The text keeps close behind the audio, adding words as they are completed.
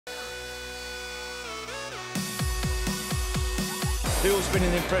Bill's been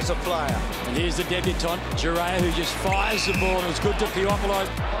an impressive player. And here's the debutant, Duryea, who just fires the ball. It was good to Piopolo.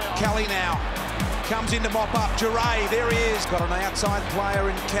 Kelly now comes in to mop up Duryea. There he is. Got an outside player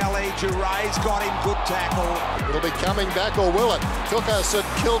in Kelly. Duryea got him. Good tackle. It'll be coming back, or will it? Took us and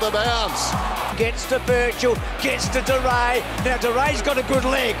killed a bounce. Gets to Virgil, gets to Duryea. Now Duryea's got a good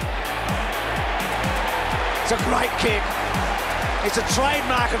leg. It's a great kick. It's a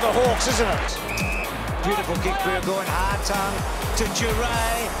trademark of the Hawks, isn't it? Beautiful kick, going hard tongue to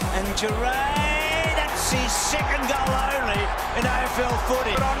Duryea, and Duryea, that's his second goal only in AFL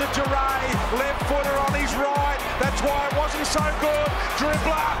footy. On to Duryea, left footer on his right. That's why it wasn't so good.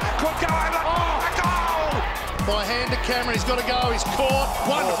 Dribbler could go over. Oh, a goal! By hand to Cameron, he's got to go. He's caught.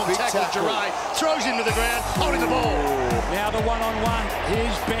 Wonderful tackle. Duryea throws him to the ground, holding the ball. Now the one-on-one.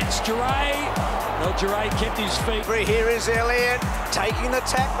 Here's Betts, Duryea. Well, Duryea kept his feet. Here is Elliott taking the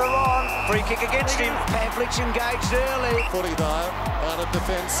tackler on. Free kick against him. Pavlich engaged early. Footy though, out of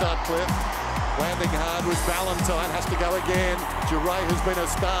defence, Sutcliffe. Landing hard was Valentine, has to go again. Duryea has been a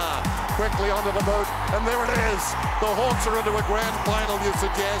star. Quickly onto the boot, and there it is. The Hawks are into a grand final, you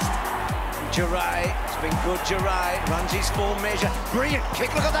suggest. Duryea, it's been good. Duryea runs his full measure. Brilliant kick,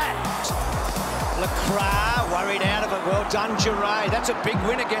 look at that. Lacroix worried out of it. Well done, Duryea. That's a big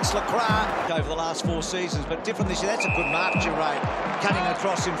win against Lacroix. Over the last 4 seasons, but different this year. That's a good mark, Duryea. Cutting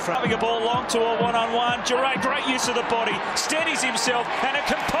across in front. Having a ball long to a one-on-one. Duryea, great use of the body. Steadies himself, and a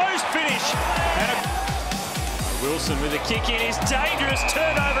composed finish. Wilson with a kick in is dangerous.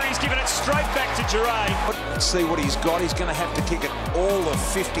 Turnover, he's given it straight back to Duryea. Let's see what he's got. He's going to have to kick it all of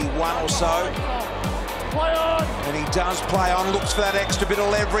 51 or so. Play on! And he does play on, looks for that extra bit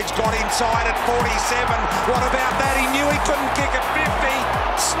of leverage, got inside at 47. What about that? He knew he couldn't kick at 50,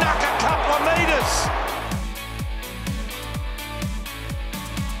 snuck a couple of metres.